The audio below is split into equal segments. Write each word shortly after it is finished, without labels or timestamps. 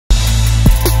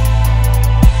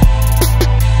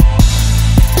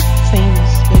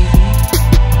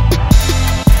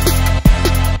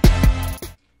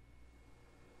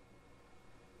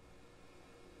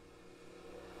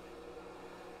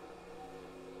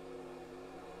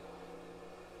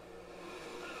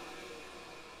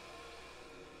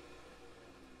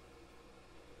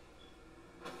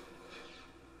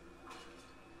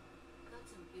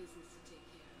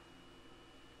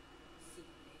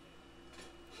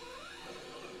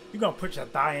You gonna put your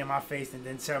thigh in my face and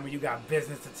then tell me you got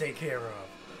business to take care of.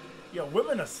 Yo,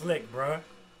 women are slick, bruh.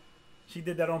 She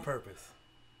did that on purpose.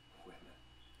 Women.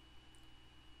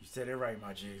 You said it right,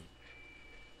 my G.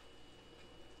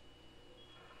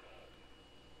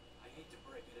 I hate to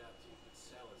break it out to you, but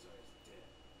Salazar is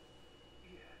dead.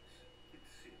 Yes, it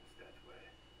seems that way.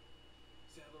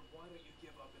 Sadler, why don't you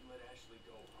give up and let Ashley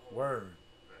go home? Word.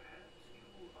 Perhaps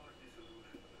you are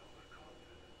disillusioned with our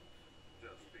confidence,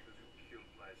 just because you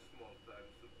killed my small-time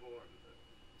subordinate.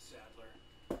 Sadler,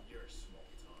 you're small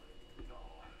time. No.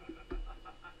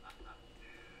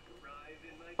 Arrive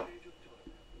in my cage of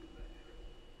torment, my friend.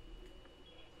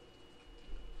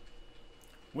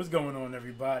 What's going on,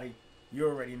 everybody? You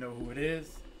already know who it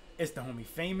is. It's the homie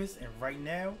Famous, and right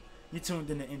now, you're tuned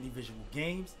into Individual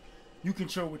Games. You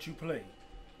control what you play.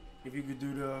 If you could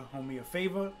do the homie a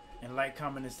favor and like,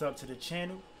 comment, and sub to the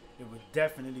channel, it would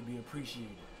definitely be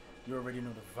appreciated. You already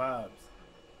know the vibes.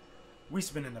 We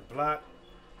spinning the block.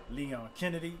 Leon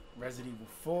Kennedy, Resident Evil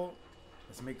 4.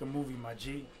 Let's make a movie, my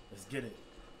G. Let's get it.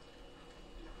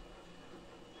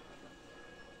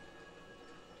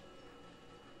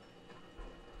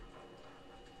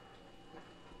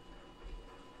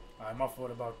 Alright, my fault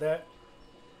about that.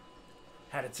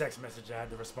 Had a text message I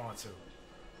had to respond to.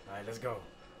 Alright, let's go.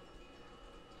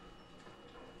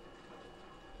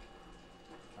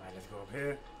 Alright, let's go up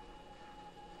here.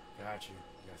 Got you.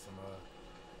 Got some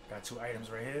got 2 items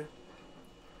right here.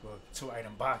 Well, 2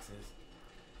 item boxes.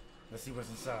 Let's see what's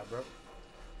inside, bro.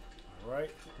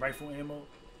 Alright. Rifle ammo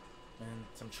and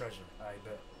some treasure. Alright,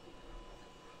 bet.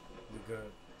 We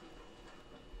good.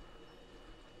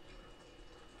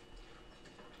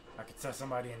 I could tell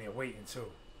somebody in there waiting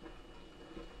too.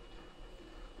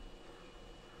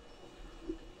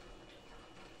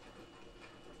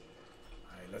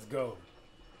 Alright, let's go.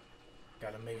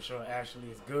 Gotta make sure Ashley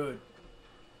is good.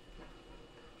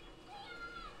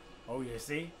 Oh yeah,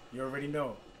 see? You already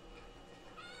know.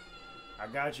 I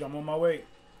got you, I'm on my way.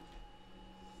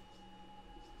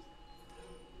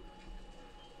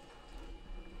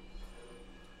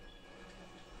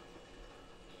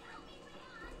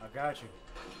 I got you.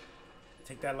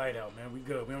 Take that light out, man. We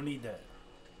good. We don't need that.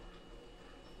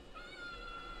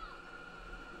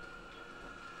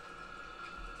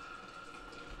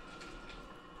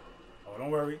 Oh, don't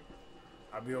worry.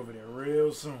 I'll be over there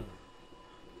real soon.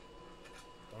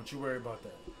 Don't you worry about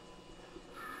that.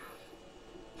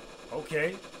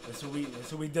 Okay, that's who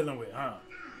we dealing with, huh?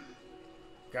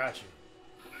 Got you.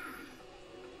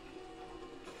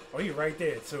 Oh, you right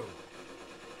there too.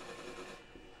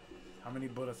 How many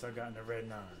bullets I got in the red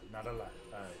 9? Not a lot.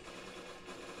 Alright.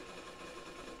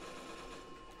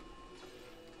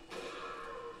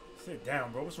 Sit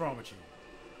down, bro. What's wrong with you?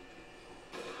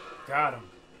 Got him.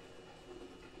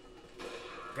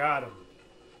 Got him.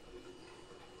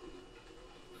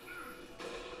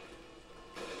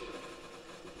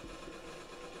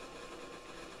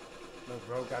 Look,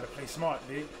 bro, gotta play smart,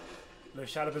 big. Look,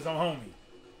 shot up his own homie.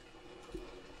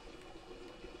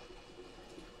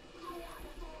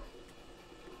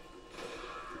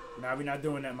 Nah, we not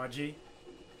doing that, my G.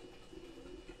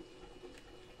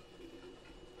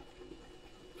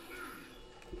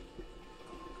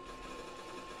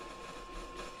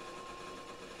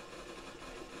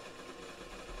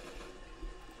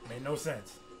 Made no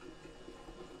sense.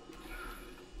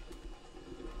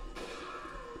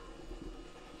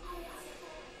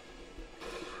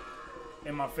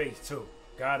 In my face, too.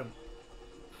 Got him.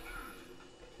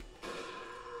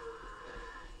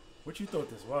 What you thought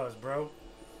this was, bro?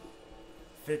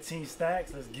 15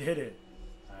 stacks? Let's get it.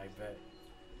 I bet.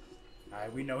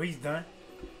 Alright, we know he's done.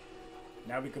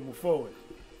 Now we can move forward.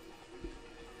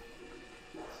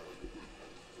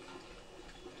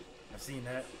 I've seen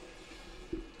that.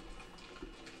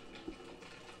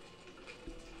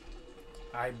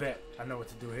 I bet. I know what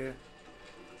to do here.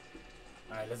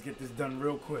 Alright, let's get this done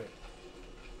real quick.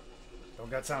 Don't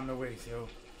got time to waste, yo.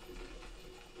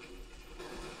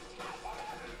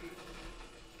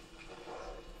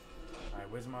 Alright,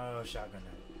 where's my shotgun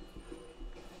at?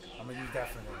 I'm gonna use that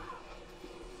for now.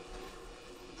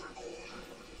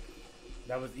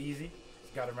 That was easy.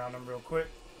 Just got around them real quick.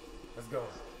 Let's go.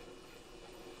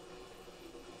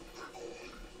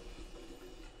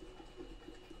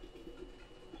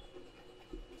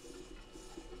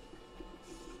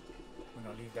 We're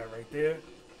gonna leave that right there.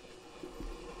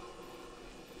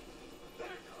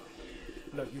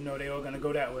 Look, you know they all gonna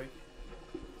go that way.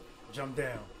 Jump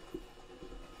down.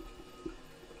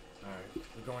 Alright,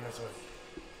 we're going this way.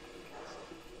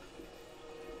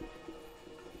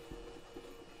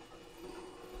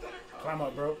 Climb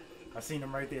up, bro. I seen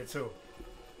them right there too.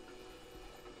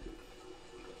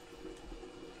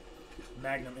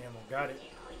 Magnum ammo. Got it.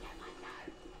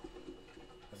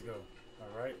 Let's go.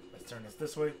 Alright, let's turn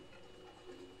this way.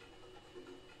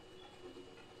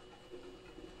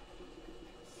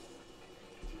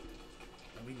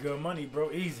 And we good money,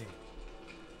 bro. Easy.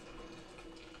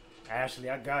 Ashley,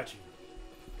 I got you.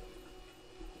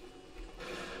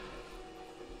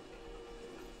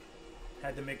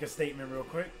 Had to make a statement real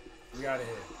quick. We out of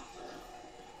here.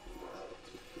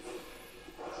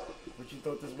 What you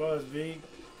thought this was, V?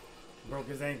 Broke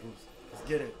his ankles. Let's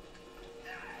get it.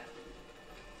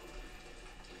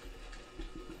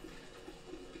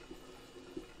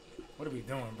 What are we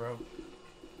doing, bro?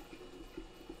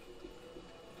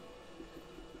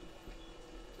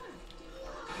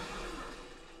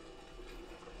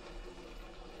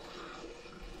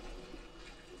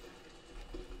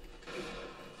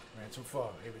 Ran too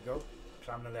far. Here we go.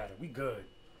 Climb the ladder. We good.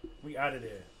 We out of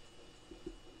there.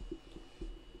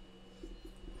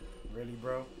 Really,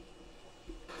 bro?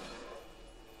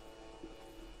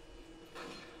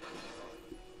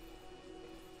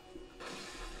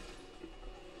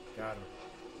 Got him.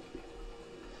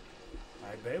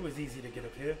 I bet it was easy to get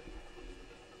up here.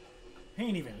 He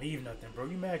ain't even leave nothing, bro.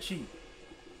 You mad cheap.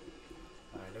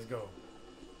 Alright, let's go.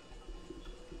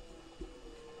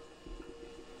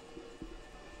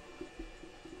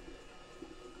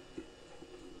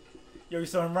 Yo, you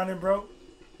saw him running, bro?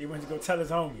 He went to go tell his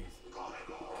homies.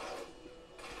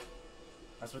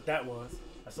 That's what that was.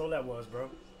 That's all that was, bro.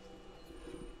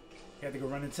 He had to go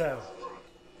run and tell.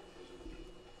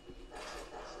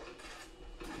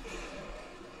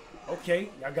 Okay,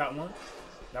 I got one.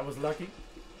 That was lucky.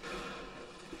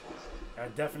 I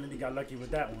definitely got lucky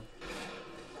with that one.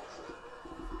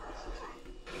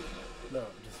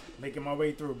 Look, just making my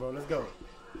way through, bro. Let's go.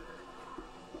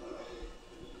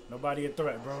 Nobody a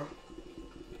threat, bro.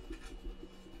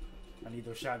 I need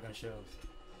those shotgun shells.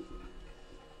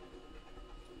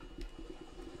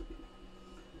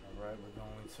 Alright, we're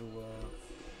going to,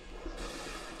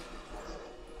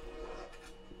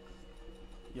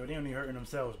 Yo, they only hurting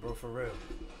themselves, bro, for real.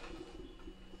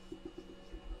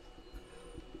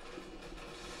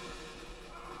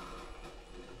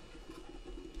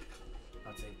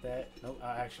 I'll take that. Nope,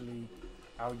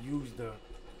 I'll use the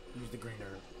green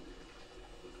herb.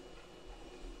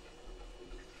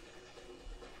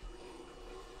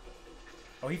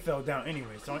 Oh, he fell down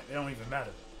anyway, so it don't even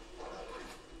matter.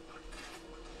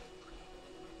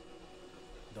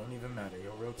 Don't even matter,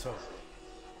 yo, real talk.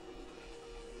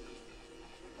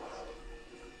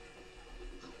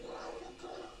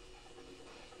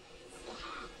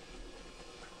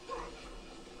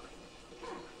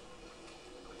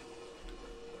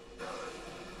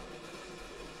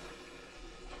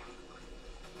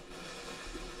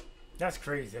 That's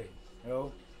crazy,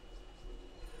 yo.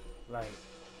 Like,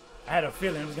 I had a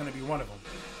feeling it was gonna be one of them.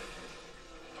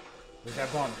 With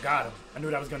that bomb, got him. I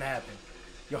knew that was gonna happen.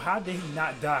 Yo, how did he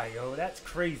not die, yo? That's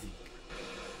crazy.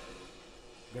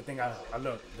 Good thing I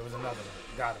looked. There was another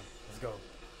one. Got him. Let's go.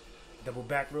 Double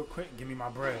back real quick. Give me my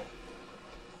bread.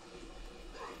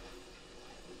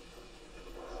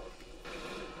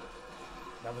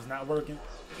 That was not working.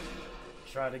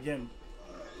 Try it again.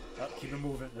 Oh, keep it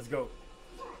moving. Let's go.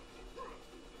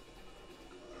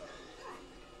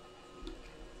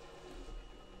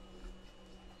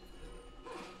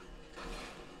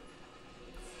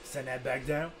 Send that back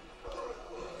down.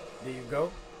 There you go.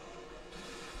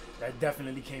 That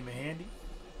definitely came in handy.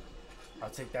 I'll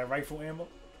take that rifle ammo.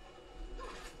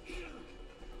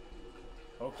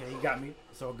 Okay, he got me.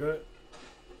 It's all good.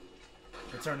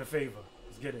 Return the favor.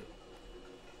 Let's get it.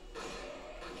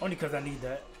 Only because I need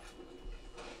that.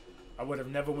 I would have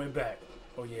never went back.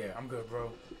 Oh yeah, I'm good,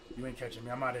 bro. You ain't catching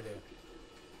me. I'm out of there.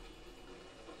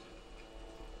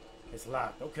 It's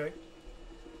locked. Okay.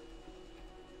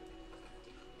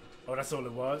 Oh, that's all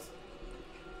it was?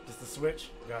 Just a switch?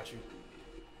 Got you.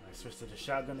 Alright, switch to the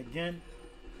shotgun again.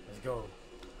 Let's go.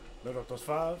 Load up those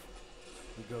 5.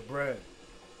 We good bread.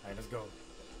 Alright, let's go.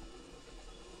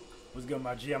 What's good,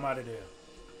 my G? I'm out of there.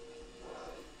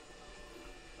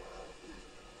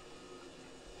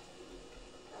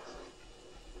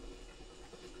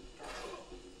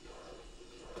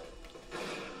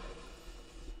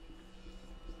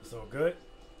 It's all good.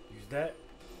 Use that.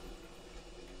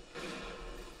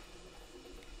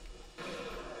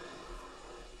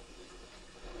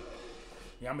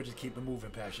 Yeah, I'm gonna just keep it moving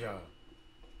past y'all.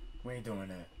 We ain't doing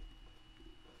that.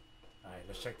 Alright,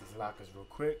 let's check these lockers real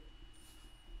quick.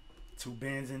 2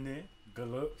 bands in there. Good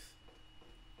looks.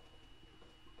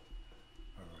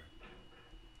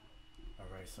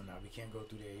 Alright, so now we can't go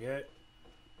through there yet.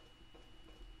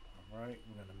 Alright,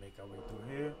 we're gonna make our way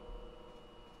through here.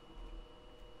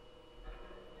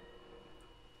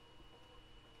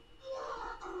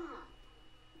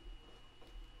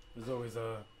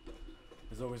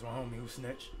 There's always one homie who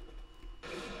snitch.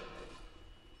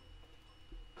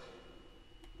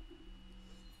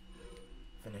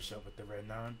 Finish up with the red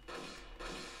 9.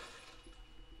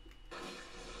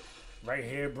 Right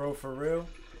here, bro, for real.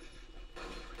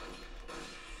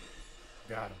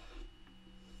 Got him.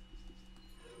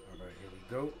 Alright, here we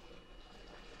go.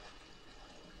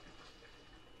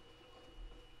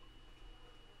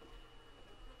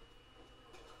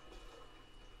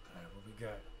 Alright, what we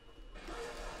got?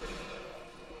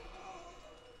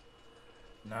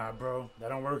 Nah, bro, that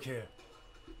don't work here.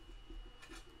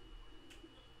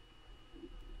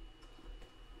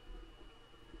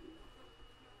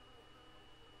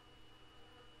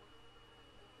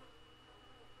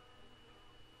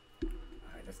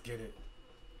 Alright, let's get it.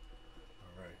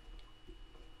 Alright.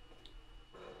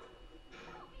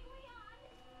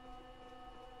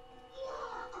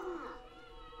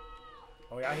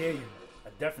 Oh yeah, I hear you. I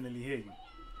definitely hear you.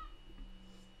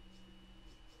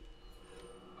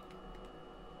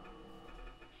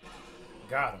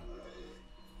 Got him.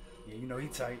 Yeah, you know he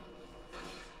tight.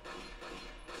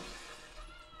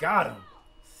 Got him.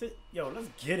 Sit. Yo, let's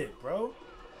get it, bro.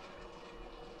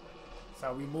 That's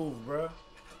how we move, bro.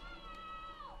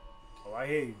 Oh, I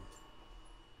hear you.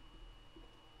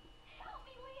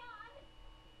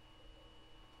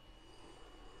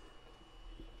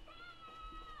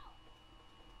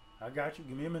 I got you.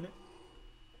 Give me a minute.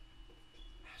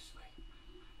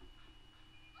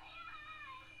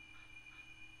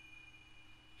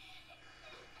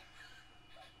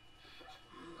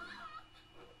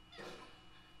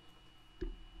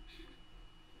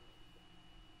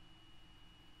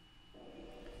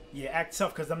 Yeah, act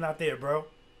tough because I'm not there, bro.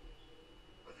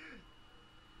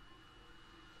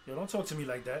 Yo, don't talk to me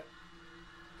like that.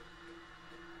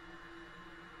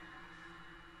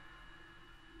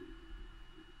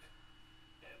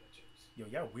 Yo,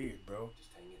 y'all weird, bro.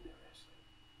 Just hang in there, Ashley.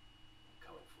 I'm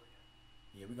coming for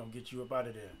you. Yeah, we gonna get you up out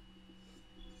of there.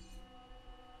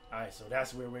 Alright, so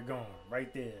that's where we're going.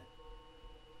 Right there.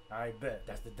 I bet.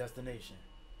 That's the destination.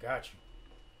 Got you.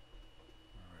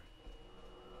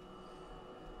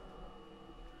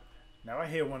 Now I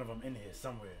hear one of them in here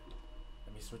somewhere.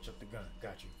 Let me switch up the gun.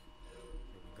 Got you.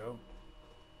 Here we go.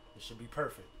 This should be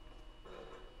perfect.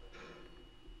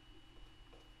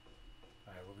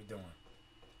 Alright, what we doing?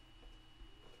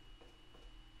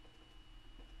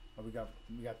 Oh, we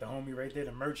got the homie right there,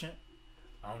 the merchant.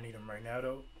 I don't need him right now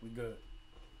though. We good.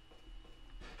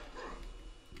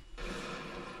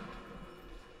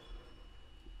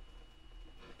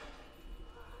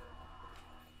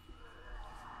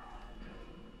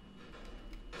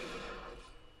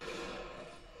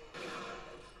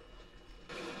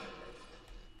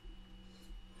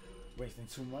 Wasting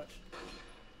too much.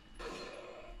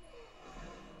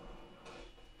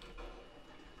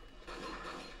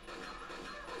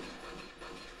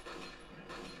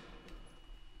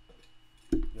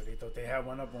 Yo, they thought they had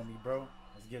one up on me, bro.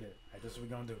 Let's get it. Alright, this is what we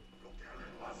gonna do.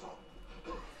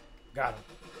 Got him.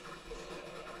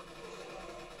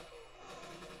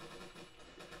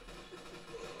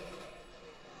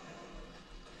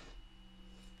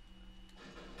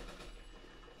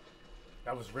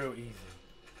 That was real easy.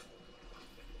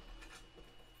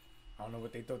 I don't know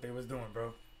what they thought they was doing,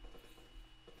 bro.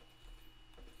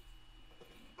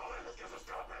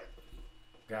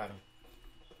 Got him.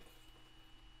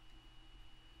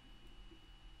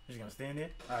 He's gonna stand there?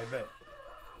 I bet.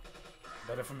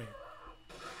 Better for me.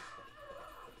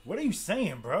 What are you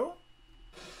saying, bro?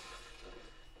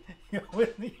 Yo,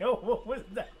 what was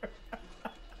that?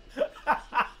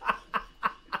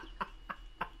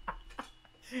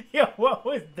 Yo, what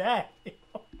was that?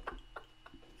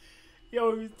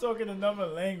 Yo, he was talking another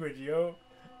language, yo.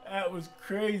 That was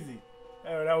crazy.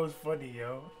 Oh, that was funny,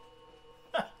 yo.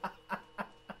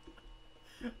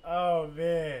 Oh,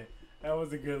 man. That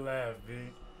was a good laugh, B.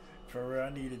 For real, I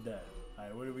needed that.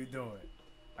 Alright, what are we doing?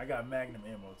 I got Magnum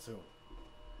ammo, too.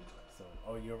 So,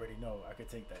 oh, you already know. I could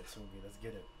take that, too, B. Let's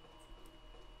get it.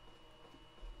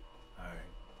 Alright.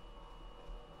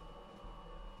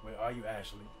 Where are you,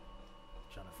 Ashley?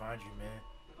 Trying to find you, man.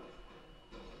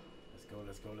 Let's go,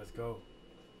 let's go, let's go.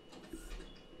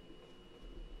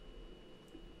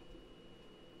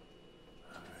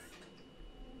 Alright.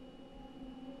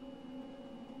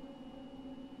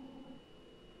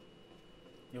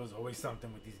 There was always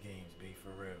something with these games, B,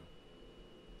 for real.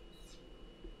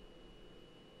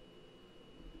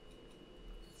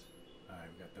 Alright,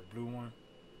 we got the blue one.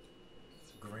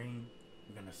 Green.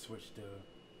 We're gonna switch to...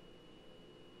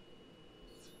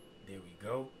 There we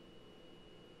go.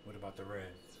 What about the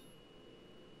red?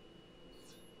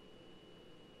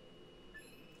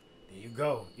 There you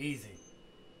go. Easy.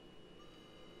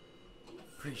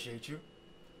 Appreciate you.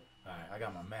 Alright, I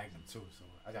got my Magnum too, so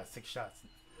I got 6 shots.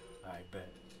 Alright,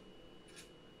 bet.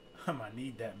 I might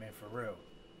need that, man, for real.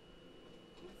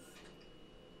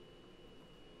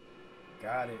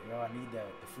 Got it, yo. I need that.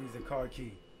 The freezer car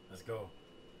key. Let's go.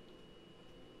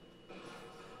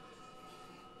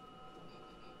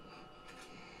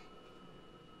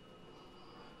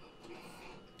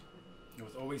 It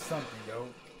was always something, yo.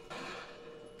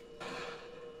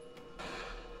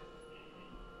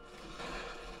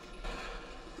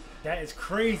 That is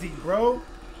crazy, bro.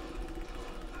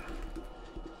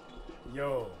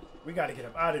 Yo, we gotta get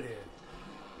up out of there.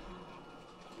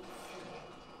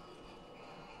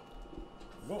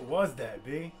 What was that,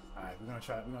 B? Alright, we're gonna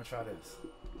try this.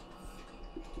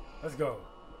 Let's go.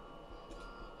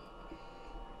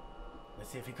 Let's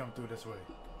see if he come through this way.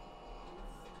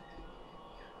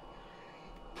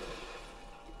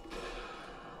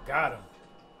 Got him.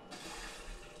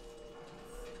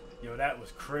 Yo, that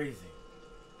was crazy.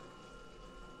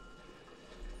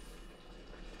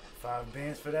 5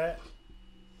 bands for that?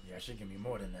 Yeah, it should give me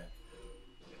more than that.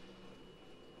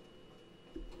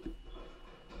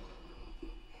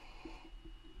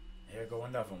 Here go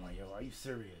another one, yo. Are you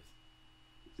serious?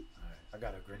 Alright, I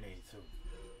got a grenade too.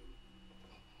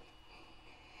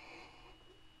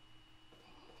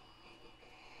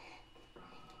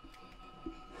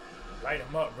 Light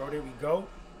him up, bro. There we go.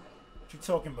 What you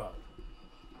talking about?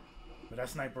 But that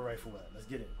sniper rifle at? Let's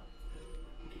get it.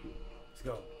 Let's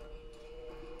go.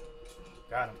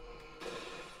 Got him.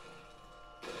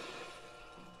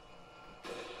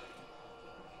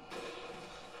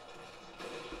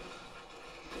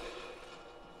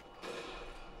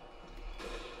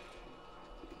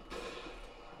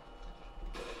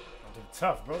 I'm doing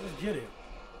tough, bro. Let's get it.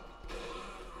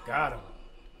 Got him.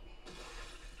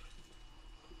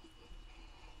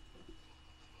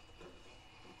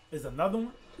 Is another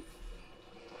one?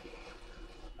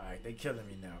 Alright, they killing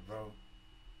me now, bro.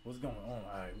 What's going on?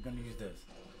 Alright, we're gonna use this.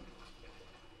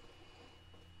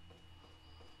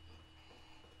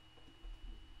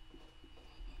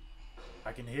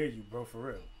 I can hear you, bro, for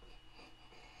real.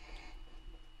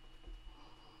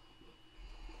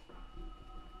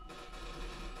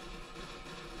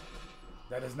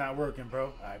 That is not working,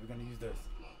 bro. Alright, we're gonna use this.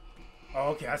 Oh,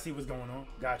 okay, I see what's going on.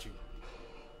 Got you.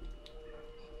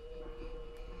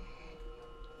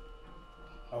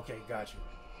 Okay, got you.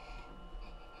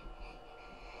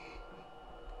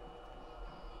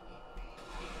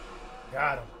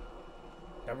 Got him.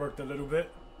 That worked a little bit.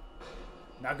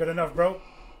 Not good enough, bro.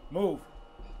 Move.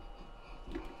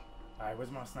 Alright,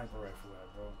 where's my sniper rifle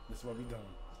at, bro? This is what we doing.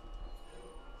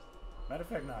 Matter of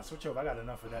fact, nah, switch over. I got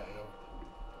enough of that, yo.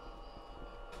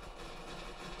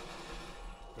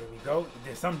 There we go. It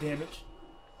did some damage.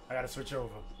 I gotta switch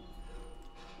over.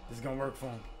 This is gonna work for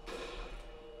him.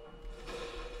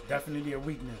 Definitely a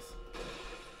weakness.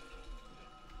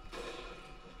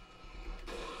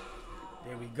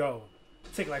 There we go.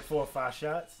 Take like 4 or 5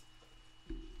 shots.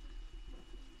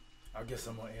 I'll get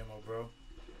some more ammo, bro.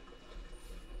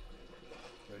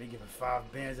 Yo, they giving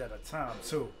 5 bands at a time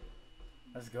too.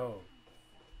 Let's go.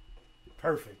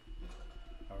 Perfect.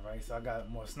 Alright, so I got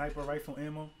more sniper rifle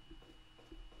ammo.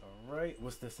 Alright,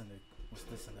 what's this in the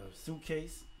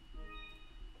suitcase?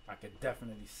 I could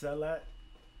definitely sell that.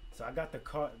 So I got the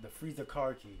freezer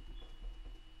car key.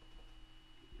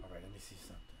 Alright, let me see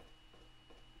something.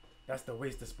 That's the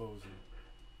waste disposal.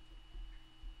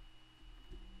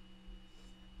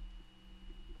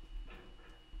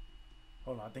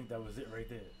 Hold on, I think that was it right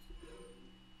there.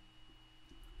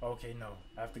 Okay, no.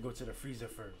 I have to go to the freezer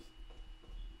first.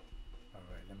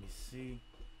 Alright, let me see.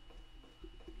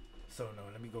 So no,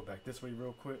 let me go back this way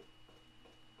real quick.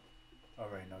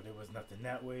 Alright, no, there was nothing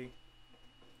that way.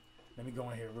 Let me go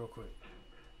in here real quick.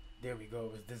 There we go,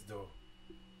 it was this door.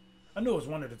 I knew it was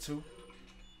one of the two.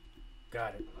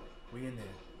 Got it. We in there.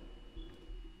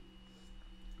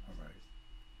 Alright.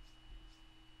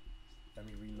 Let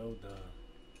me reload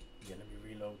let me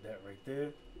reload that right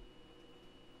there.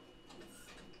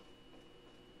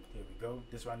 Here we go.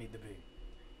 This is where I need to be.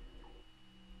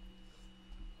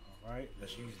 Alright,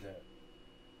 let's use that.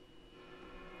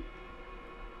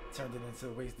 Turned it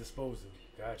into waste disposal.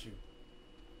 Got you.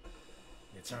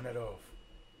 Yeah, turn that off.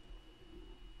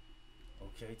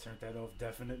 Okay, turn that off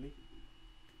definitely.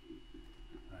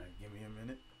 Alright, give me a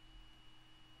minute.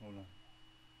 Hold on.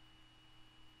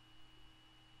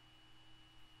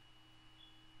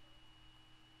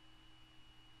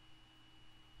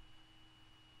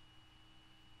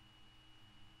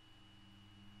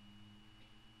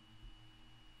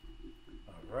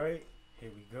 Alright,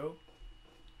 here we go.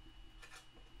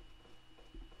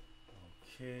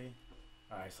 Okay.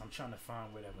 Alright, so I'm trying to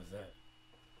find where that was at.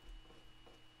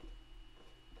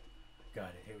 Got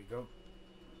it. Here we go.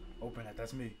 Open that.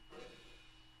 That's me.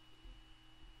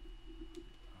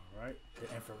 Alright.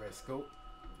 The infrared scope.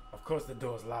 Of course the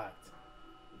door's locked.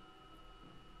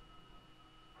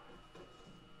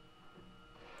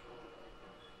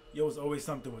 Yo, it's always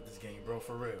something with this game, bro.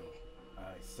 For real.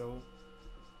 Alright, so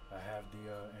I have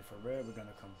the infrared. We're gonna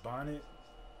combine it.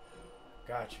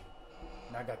 Got you.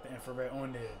 Now I got the infrared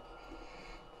on there.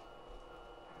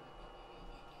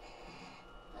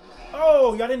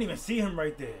 Oh, y'all didn't even see him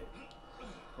right there.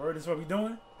 Word, this is what we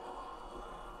doing?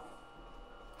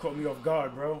 Caught me off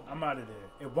guard, bro. I'm out of there.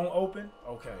 It won't open?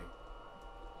 Okay.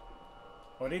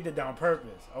 Oh, they did that on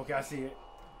purpose. Okay, I see it.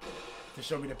 To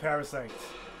show me the parasites.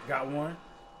 Got one.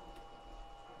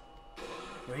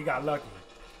 Well, he got lucky.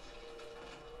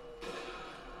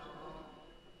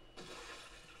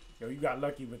 Yo, you got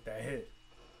lucky with that hit.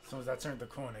 As soon as I turned the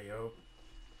corner, yo.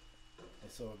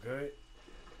 It's all good.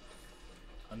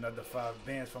 Another 5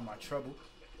 bands for my trouble.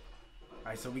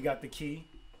 Alright, so we got the key.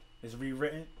 It's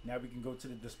rewritten. Now we can go to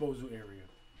the disposal area.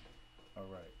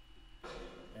 Alright.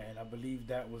 And I believe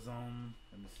that was let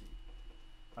me see.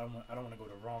 I don't want to go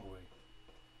the wrong way.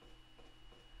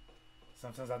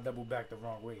 Sometimes I double back the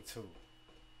wrong way too.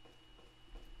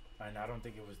 Alright, I don't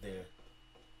think it was there.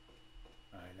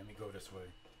 Alright, let me go this way.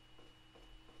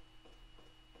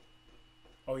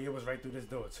 Oh yeah, it was right through this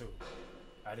door too.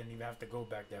 I didn't even have to go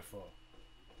back that far.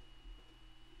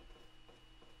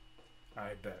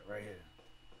 Alright, bet, right here.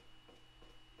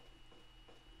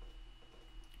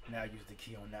 Now use the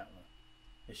key on that one.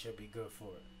 It should be good for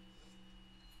it.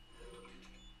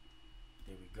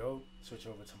 There we go. Switch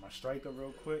over to my striker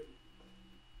real quick.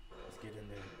 Let's get in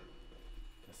there.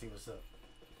 Let's see what's up.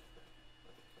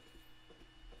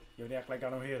 Yo, they act like I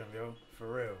don't hear them, yo. For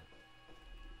real.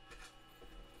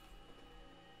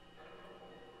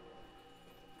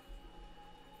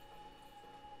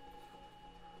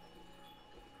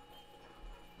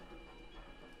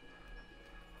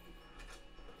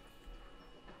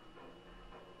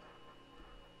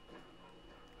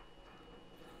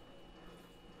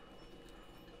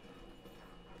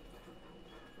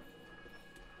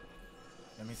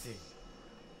 Let me see.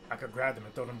 I could grab them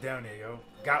and throw them down there, yo.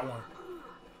 Got one.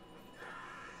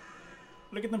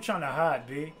 Look at them trying to hide,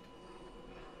 B.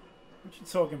 What you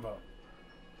talking about?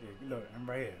 Yeah, look, I'm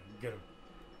right here. Get him.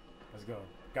 Let's go.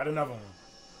 Got another one.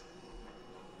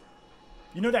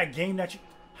 You know that game that you...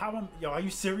 Yo, are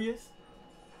you serious?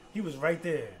 He was right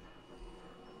there.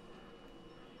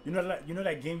 You know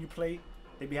that game you played?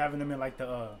 They be having them in like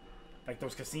the like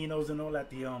those casinos and all at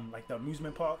the like the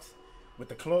amusement parks with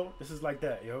the claw. This is like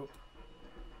that, yo.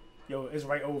 Yo, it's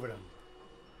right over them.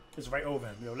 It's right over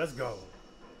him. Yo, let's go.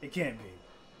 It can't be.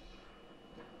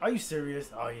 Are you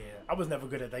serious? Oh yeah. I was never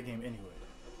good at that game anyway.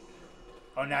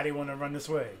 Oh, now they want to run this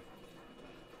way.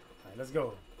 Alright, let's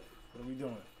go. What are we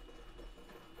doing?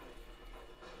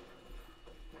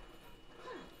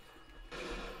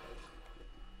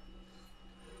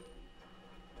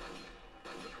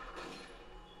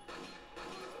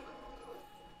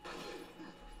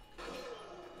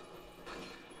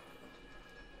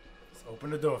 Let's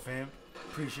open the door, fam.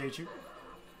 Appreciate you.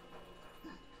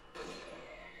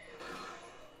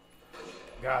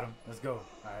 Got him. Let's go.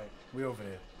 Alright, we over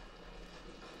there.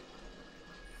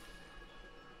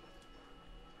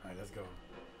 Alright, let's go.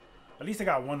 At least I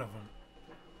got one of them.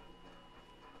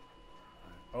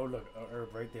 Right. Oh, look. A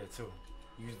herb right there, too.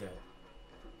 Use that.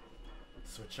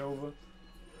 Switch over.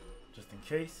 Just in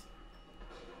case.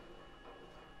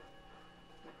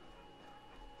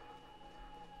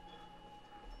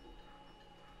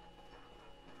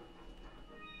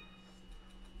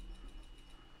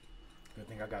 Good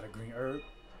thing I got a green herb.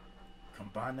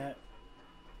 Combine that.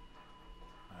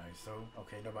 Alright, so,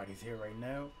 okay, nobody's here right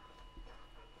now.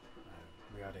 Alright,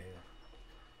 we out of here.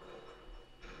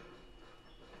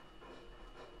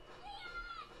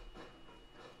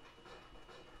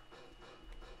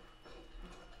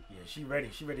 Yeah, she ready.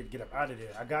 She ready to get up out of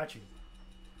there. I got you.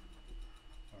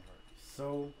 Alright,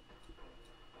 so.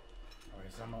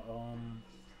 Alright, so I'm gonna,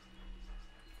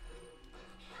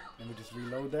 let me just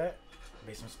reload that.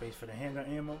 Make some space for the handgun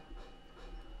ammo.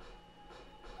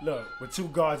 Look, with 2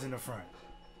 guards in the front.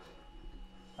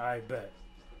 I bet.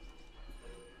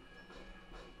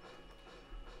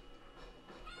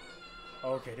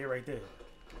 Okay, they're right there.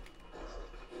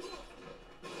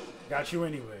 Got you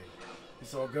anyway.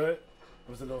 It's all good. It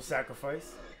was a little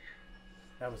sacrifice.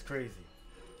 That was crazy.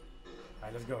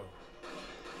 Alright, let's go.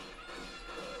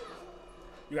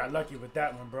 You got lucky with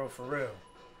that one, bro, for real.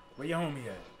 Where your homie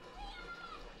at?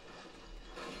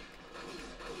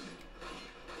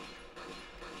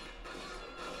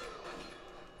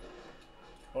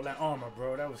 All that armor,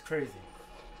 bro. That was crazy.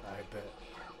 I bet.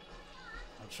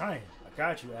 I'm trying. I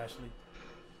got you, Ashley.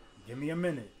 Give me a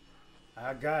minute.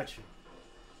 I got you.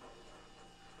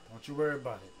 Don't you worry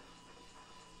about it.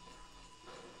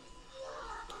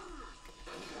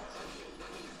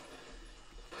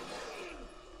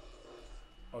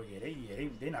 Oh yeah,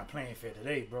 they not playing fair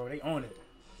today, bro. They own it.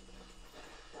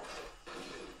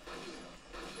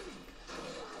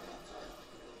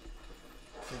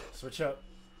 Switch up.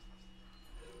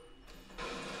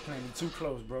 Playing me too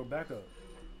close, bro. Back up.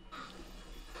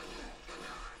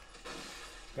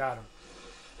 Got him.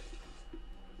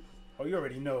 Oh, you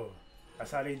already know.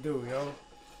 That's how they do, yo.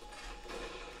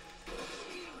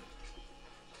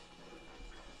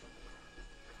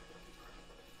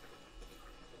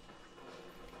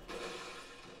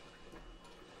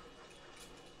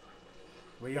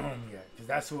 Where your homie at? Cause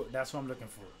that's what I'm looking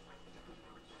for.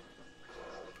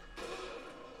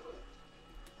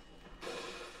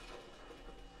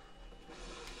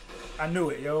 I knew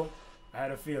it, yo. I had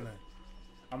a feeling.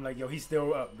 I'm like, yo, he's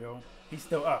still up, yo. He's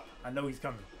still up. I know he's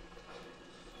coming.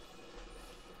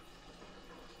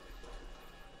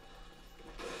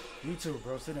 You too,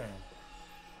 bro. Sit down.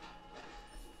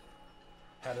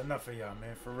 Had enough of y'all,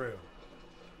 man. For real.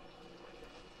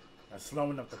 That's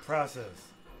slowing up the process.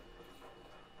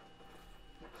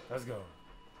 Let's go.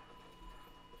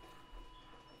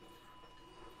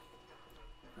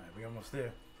 Alright, we almost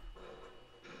there.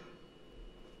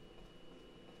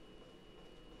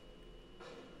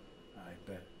 I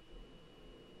bet.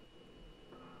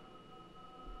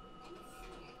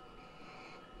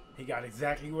 He got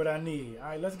exactly what I need.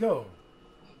 Alright, let's go.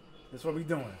 That's what we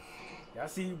doing. Yeah, I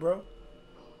see you, bro.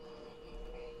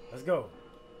 Let's go.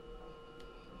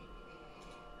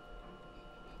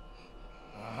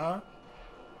 Uh-huh.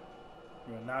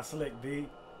 You're not slick, B.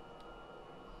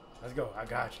 Let's go. I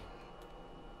got you.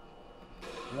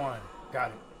 One.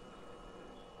 Got it.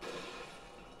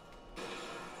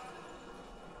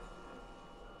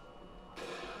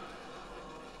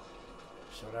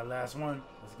 Show that last one.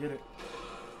 Let's get it.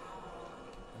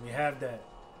 Let me have that.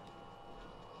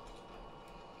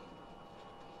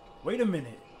 Wait a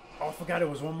minute. Oh, I forgot it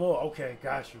was one more. Okay,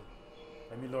 got you.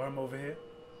 Let me lure him over here.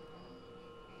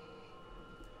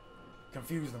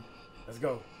 Confuse them. Let's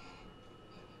go.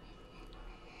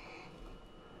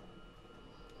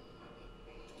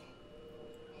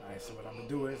 Alright, so what I'm going to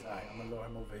do is, alright, I'm going to lure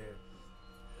him over here.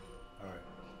 Alright.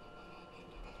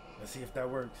 Let's see if that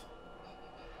works.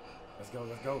 Let's go,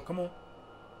 let's go. Come on.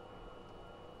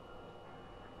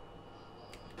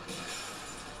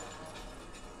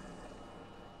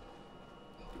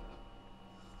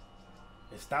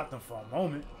 It stopped him for a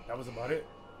moment. That was about it.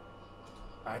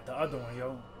 Alright, the other one,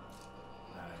 yo.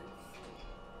 Alright.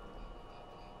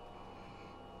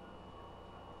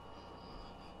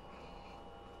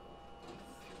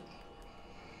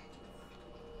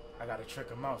 I gotta trick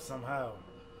him out somehow.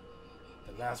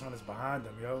 The last one is behind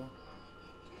him, yo.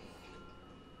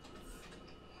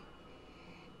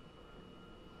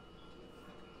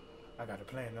 I got a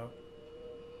plan, though.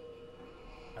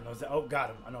 I know oh, got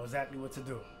him. I know exactly what to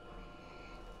do.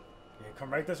 Yeah,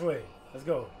 come right this way. Let's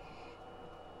go.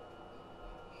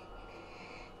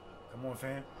 Come on,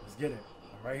 fam. Let's get it.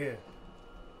 I'm right here.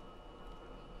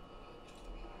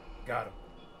 Got him.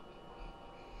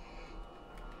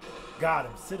 Got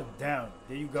him. Sit him down.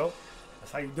 There you go.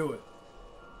 That's how you do it.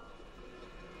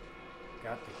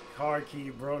 Got the car key,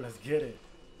 bro. Let's get it.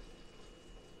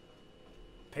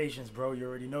 Patience, bro. You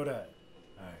already know that.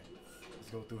 Alright. Let's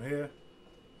go through here.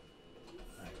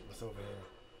 Alright. What's over here?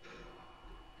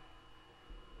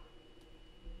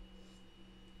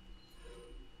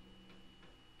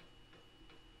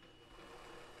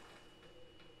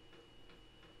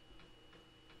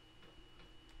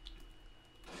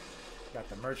 Got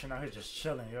the merchant out here just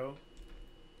chilling, yo. Alright,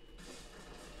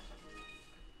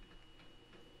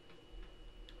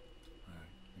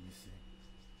 let me see.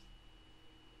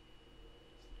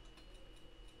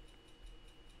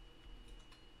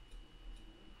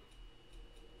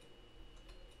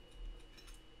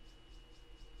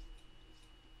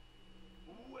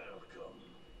 Welcome.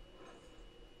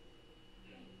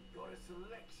 Got a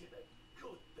selection of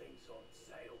good things on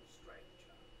sale,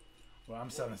 stranger. Well, I'm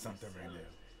selling something right now.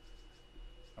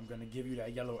 I'm gonna give you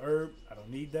that yellow herb. I don't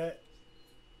need that.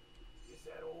 Is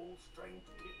that all, stranger?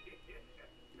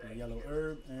 The yellow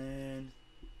herb and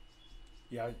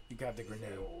yeah, you can have the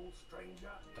grenade. All,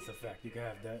 stranger? That's a fact. You can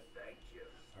have that. Thank you.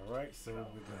 All right, so we're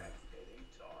good.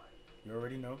 Anytime. You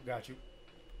already know. Got you.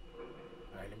 All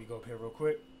right, let me go up here real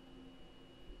quick.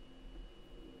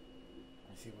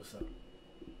 Let's see what's up.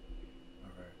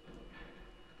 All right.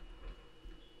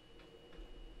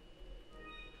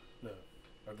 Look,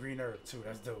 agree green herb too.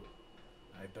 That's dope.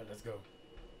 I bet. Let's go.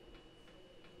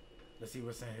 Let's see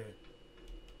what's in here.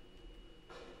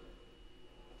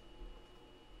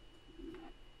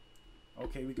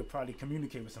 Okay, we could probably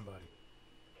communicate with somebody.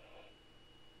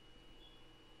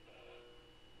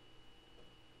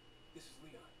 This is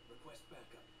Leon. Request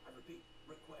backup. I repeat,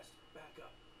 request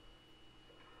backup.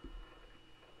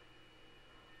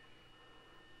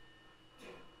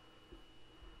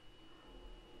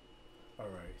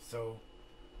 Alright, so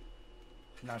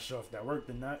not sure if that worked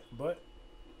or not, but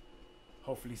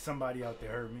hopefully somebody out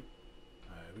there heard me.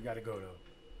 Alright, we gotta go though.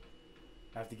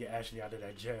 I have to get Ashley out of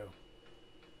that jail.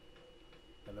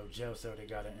 That little jail cell they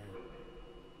got her in.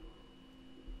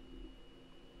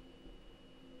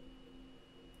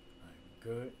 Alright, we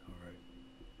good? Alright.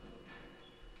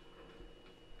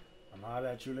 I'm holler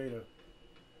at you later.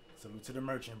 Salute to the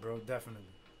merchant, bro. Definitely.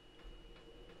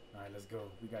 Alright, let's go.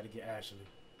 We gotta get Ashley.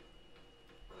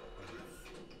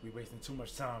 We wasting too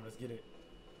much time. Let's get it.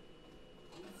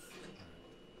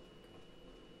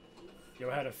 Yo,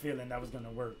 I had a feeling that was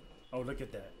gonna work. Oh, look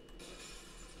at that.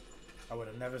 I would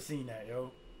have never seen that,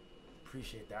 yo.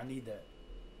 Appreciate that. I need that.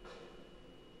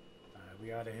 Alright,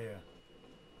 we out of here.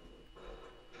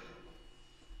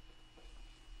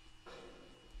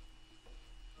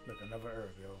 Look, another herb,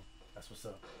 yo. That's what's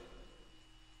up.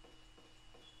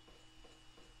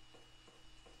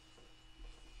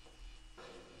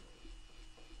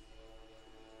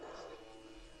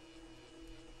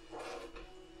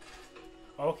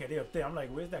 Oh, okay, they up there. I'm like,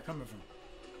 where's that coming from?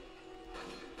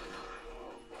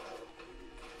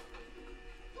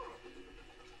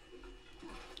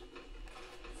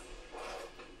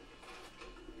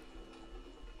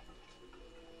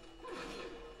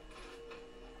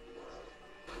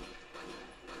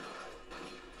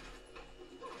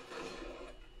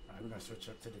 Alright, we're gonna switch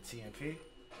up to the TMP.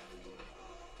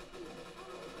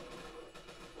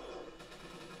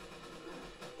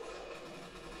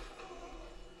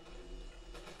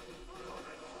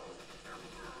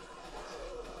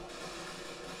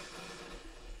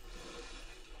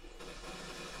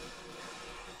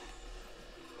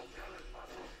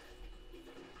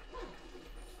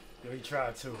 Yo, he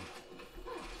tried to.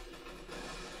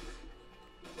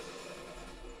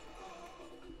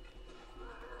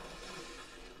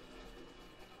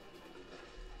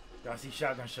 Y'all see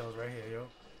shotgun shells right here, yo.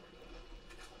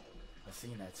 I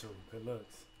seen that too. Good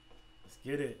looks. Let's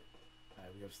get it.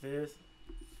 Alright, we upstairs.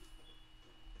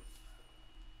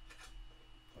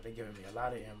 Oh, they giving me a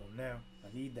lot of ammo now.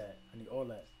 I need that. I need all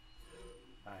that.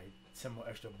 Alright, 10 more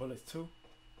extra bullets too.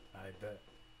 I bet.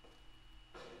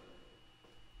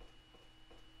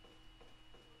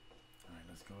 Alright,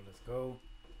 let's go, let's go.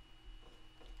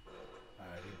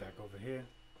 Alright, we back over here.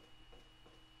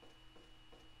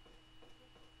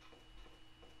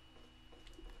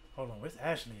 Hold on, where's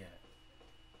Ashley at?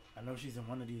 I know she's in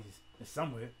one of these. It's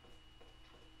somewhere.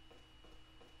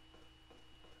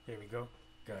 Here we go.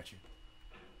 Got you.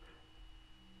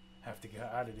 Have to get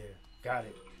her out of there. Got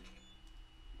it.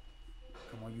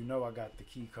 Come on, you know I got the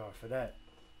key card for that.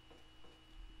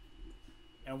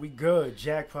 And we good.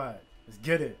 Jackpot. Let's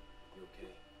get it. You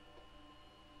okay?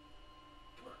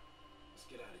 Come on. Let's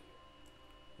get out of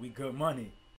here. We good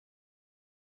money.